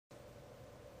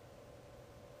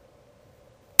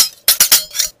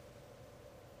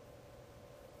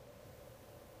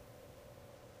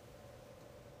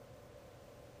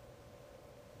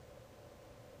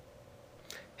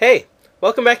Hey,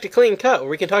 welcome back to Clean Cut, where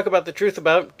we can talk about the truth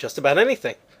about just about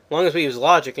anything, as long as we use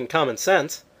logic and common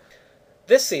sense.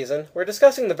 This season, we're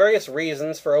discussing the various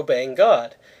reasons for obeying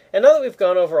God. And now that we've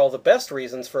gone over all the best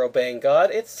reasons for obeying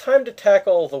God, it's time to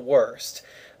tackle the worst,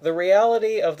 the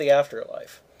reality of the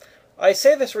afterlife. I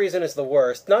say this reason is the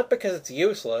worst, not because it's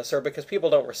useless or because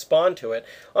people don't respond to it.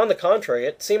 On the contrary,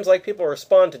 it seems like people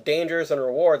respond to dangers and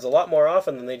rewards a lot more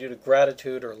often than they do to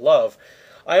gratitude or love.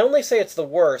 I only say it's the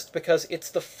worst because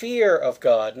it's the fear of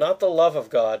God, not the love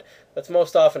of God, that's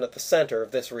most often at the center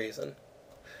of this reason.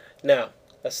 Now,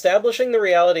 establishing the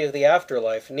reality of the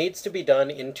afterlife needs to be done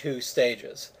in two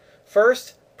stages.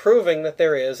 First, proving that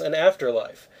there is an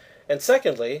afterlife. And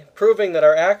secondly, proving that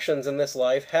our actions in this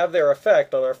life have their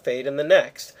effect on our fate in the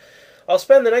next. I'll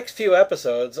spend the next few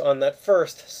episodes on that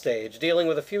first stage, dealing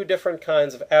with a few different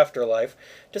kinds of afterlife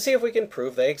to see if we can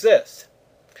prove they exist.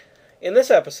 In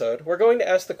this episode, we're going to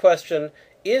ask the question,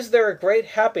 is there a great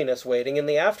happiness waiting in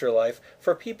the afterlife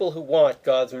for people who want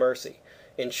God's mercy?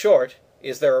 In short,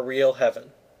 is there a real heaven?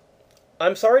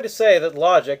 I'm sorry to say that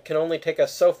logic can only take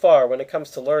us so far when it comes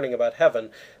to learning about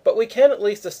heaven, but we can at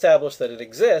least establish that it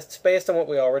exists based on what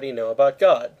we already know about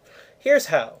God. Here's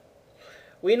how.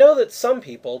 We know that some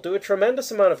people do a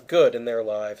tremendous amount of good in their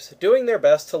lives, doing their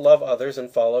best to love others and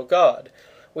follow God.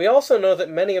 We also know that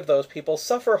many of those people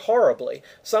suffer horribly,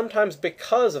 sometimes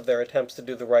because of their attempts to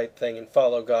do the right thing and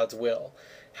follow God's will.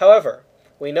 However,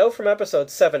 we know from episode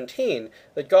 17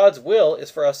 that God's will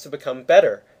is for us to become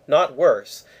better, not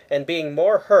worse, and being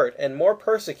more hurt and more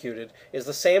persecuted is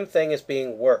the same thing as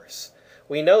being worse.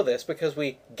 We know this because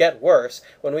we get worse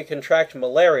when we contract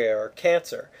malaria or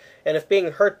cancer, and if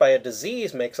being hurt by a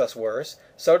disease makes us worse,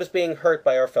 so does being hurt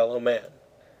by our fellow man.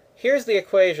 Here's the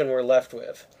equation we're left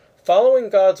with. Following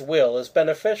God's will is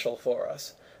beneficial for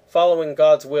us. Following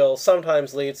God's will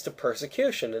sometimes leads to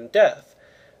persecution and death.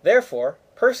 Therefore,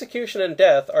 persecution and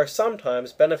death are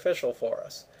sometimes beneficial for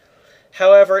us.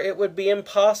 However, it would be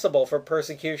impossible for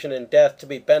persecution and death to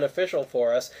be beneficial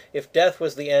for us if death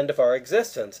was the end of our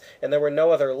existence, and there were no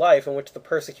other life in which the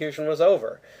persecution was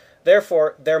over.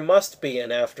 Therefore, there must be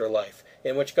an afterlife,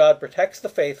 in which God protects the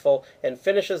faithful and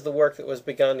finishes the work that was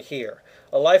begun here,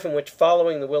 a life in which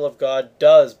following the will of God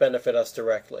does benefit us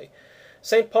directly.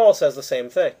 St. Paul says the same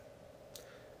thing.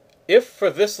 If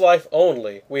for this life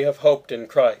only we have hoped in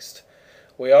Christ,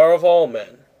 we are of all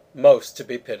men most to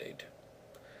be pitied.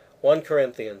 1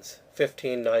 Corinthians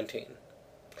 15:19.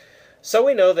 So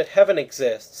we know that heaven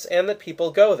exists and that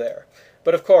people go there.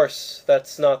 But of course,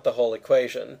 that's not the whole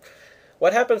equation.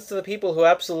 What happens to the people who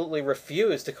absolutely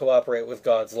refuse to cooperate with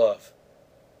God's love?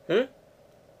 Did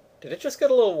it just get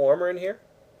a little warmer in here?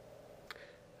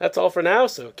 That's all for now,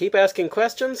 so keep asking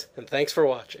questions, and thanks for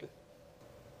watching.